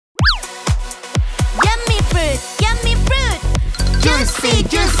Juicy,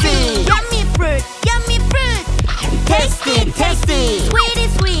 juicy. Yummy fruit, yummy fruit. Tasty, tasty. Sweet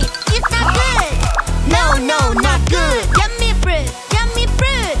is sweet, it's not good. No, no, not good. Yummy fruit, yummy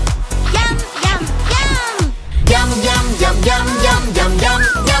fruit. Yum, yum, yum. Yum, yum, yum, yum, yum, yum, yum,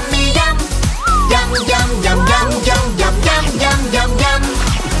 yummy yum. Yum, yum, yum, yum, yum, yum, yum, yum, yum, yum.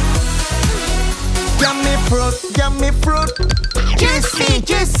 Yummy fruit, yummy fruit. Juicy,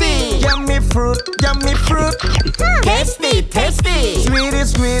 juicy. Yummy fruit, yummy fruit. Tasty, tasty. Sweet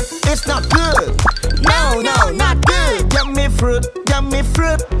is sweet, it's not good. No, no, not good. Yummy fruit, yummy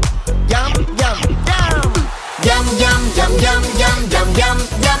fruit. Yum, yum, yum. Yum, yum, yum, yum, yum, yum, yum,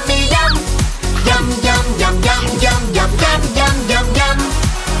 yummy yum. Yum, yum, yum, yum, yum, yum, yum, yum, yum, yum.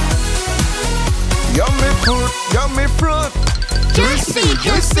 Yummy fruit, yummy fruit. Juicy,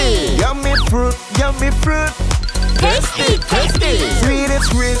 juicy. Yummy fruit, yummy fruit. Tasty, tasty. Sweet is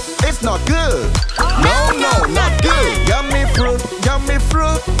sweet, it's not good. No, no, not good. Yummy fruit, yummy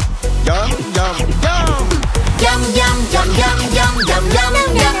fruit. Yum, yum, yum. Yum, yum, yum, yum, yum, yum, yum,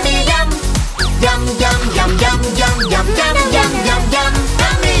 yummy yum. Yum, yum, yum, yum, yum, yum, yum, yum, yum, yum,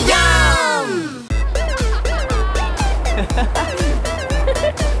 yummy yum.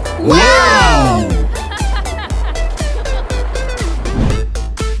 Wow!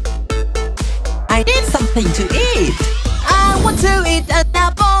 I need something to eat. I want to eat an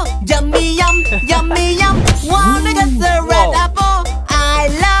apple. Yummy yum, yummy yum. Wanna get the red apple. I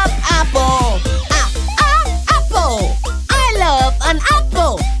love apple. Apple. I love an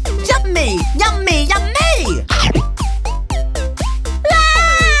apple. Yummy, yummy, yummy.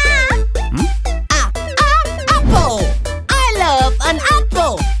 Apple. I love an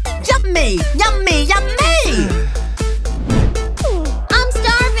apple. Yummy, yummy, yummy. I'm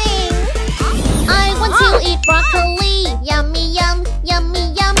starving. I want to eat broccoli. Yummy, yum,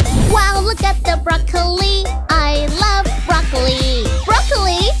 yummy, yum. Wow, look at the broccoli. I love broccoli.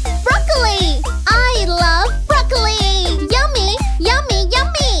 Broccoli, broccoli. I love broccoli. Yummy, yummy,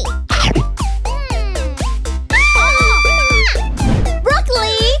 yummy.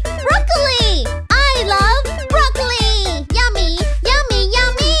 Broccoli, broccoli. I love broccoli. Yummy, yummy,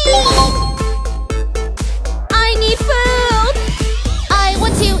 yummy. I need food. I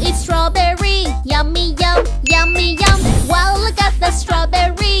want to eat strawberry. Yummy, yum, yummy, yum. Wow, look at the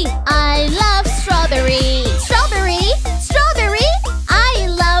strawberry. I love strawberry. Strawberry, strawberry. I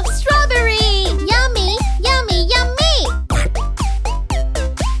love strawberry. Yummy, yummy, yummy.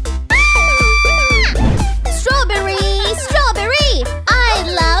 Strawberry, strawberry. I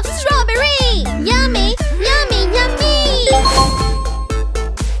love strawberry. Yummy, yummy, yummy.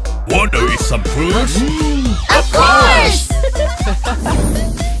 Want to eat some fruits? Of course!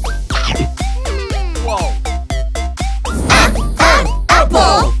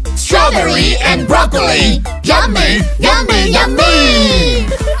 Apple, strawberry, and broccoli. Yummy, yummy, yummy.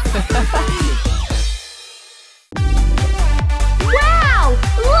 Wow!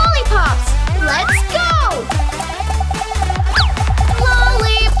 Lollipops! Let's go!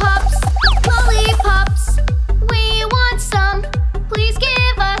 Lollipops! Lollipops! We want some. Please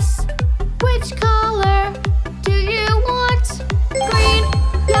give us. Which color do you want? Green,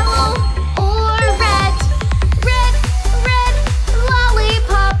 yellow, or red? Red, red,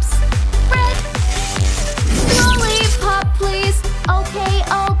 lollipops. Red, lollipop, please. Okay,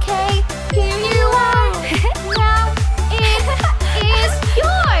 okay. Here you are. Now it is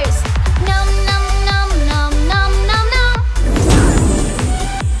yours. Num, num, num, num, num, num, num.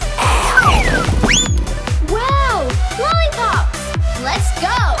 Wow! Lollipops! Let's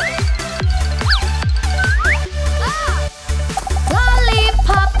go!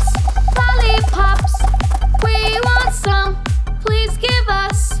 Lollipops! Lollipops! We want some. Please give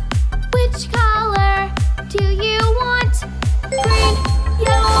us. Which color do you want? Green,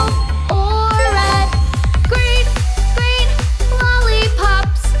 yellow, or red? Green, green,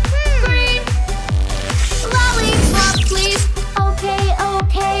 lollipops. Green, lollipop, please. Okay,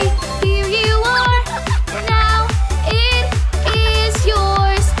 okay, here you are. Now it is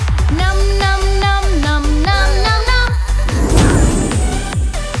yours. Num, num, num, num, num, num, num.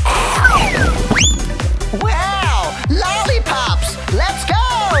 Wow! Lollipops! Let's go!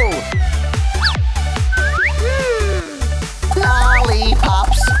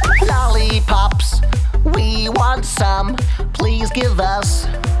 Lollipops! Lollipops! We want some. Please give us.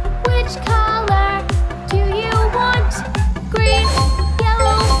 Which color do you want? Green,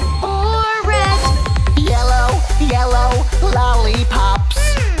 yellow, or red? Yellow, yellow, lollipops.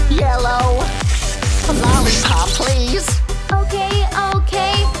 Yellow. Lollipop, please. Okay,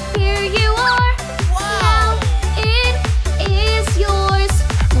 okay, here you are. Now it is yours.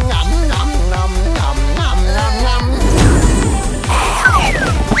 Nom, nom, nom, nom, nom, nom, nom.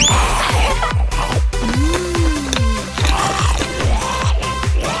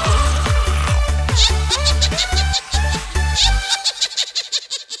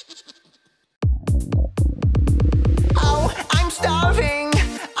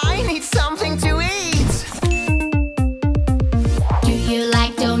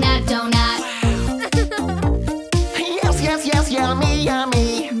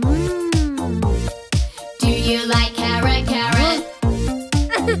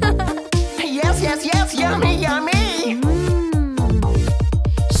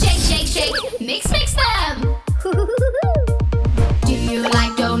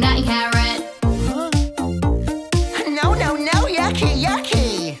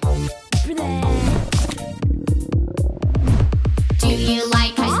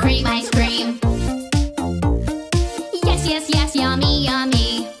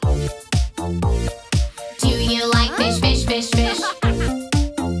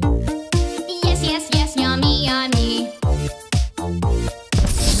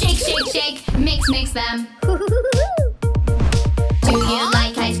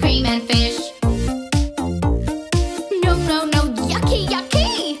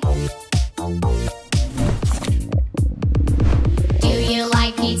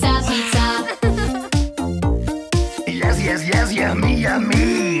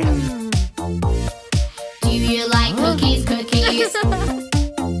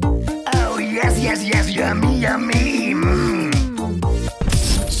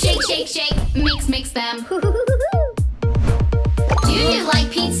 Do you like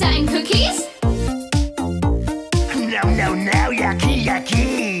pizza and cookies? No, no, no, yucky,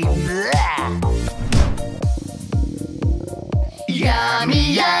 yucky. Blah.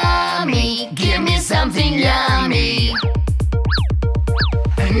 Yummy, yummy, give me something yummy.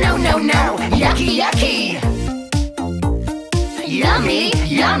 No, no, no, yucky, yucky. Yummy,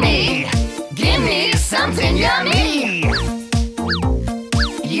 yummy, give me something yummy.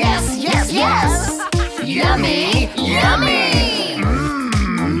 Yes, yes, yes. Yummy, yummy.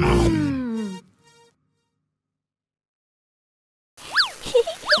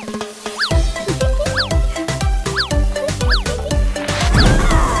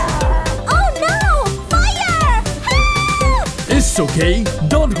 Oh no! Fire! Help! It's okay,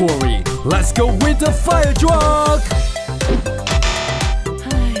 don't worry. Let's go with the fire truck.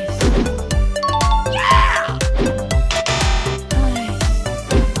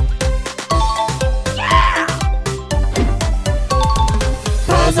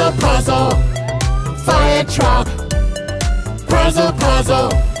 Puzzle, puzzle, fire truck. Puzzle, puzzle,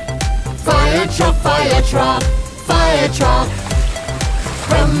 fire truck, fire truck, fire truck.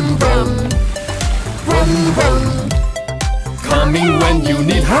 Brum, brum, brum, brum. Coming when you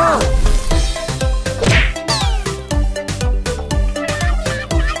need help.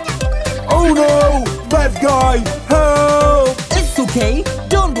 Oh no! Bad guy! Help! It's okay,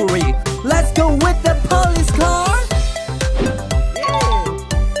 don't worry. Let's go with the police car.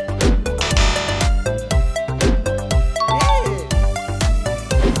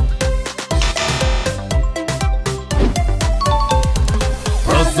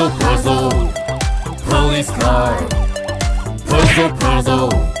 Puzzle, puzzle, police car. Puzzle, puzzle,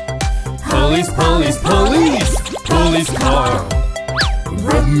 police, police, police, police car.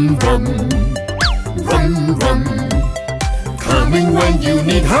 Rum, rum, rum, rum. Coming when you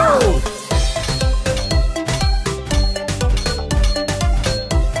need help.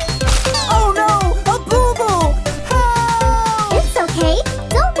 Oh no, a boo-boo! Help! It's okay,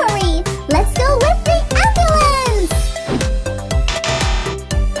 don't worry. Let's go with the ambulance.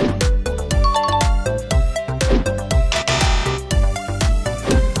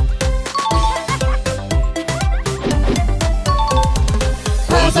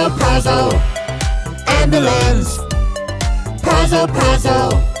 Puzzle, puzzle, ambulance. Puzzle,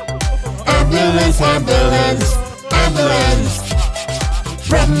 puzzle, ambulance, ambulance, ambulance.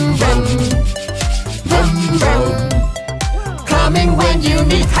 Brum, brum, brum, brum. Coming when you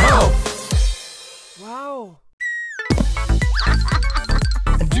need help.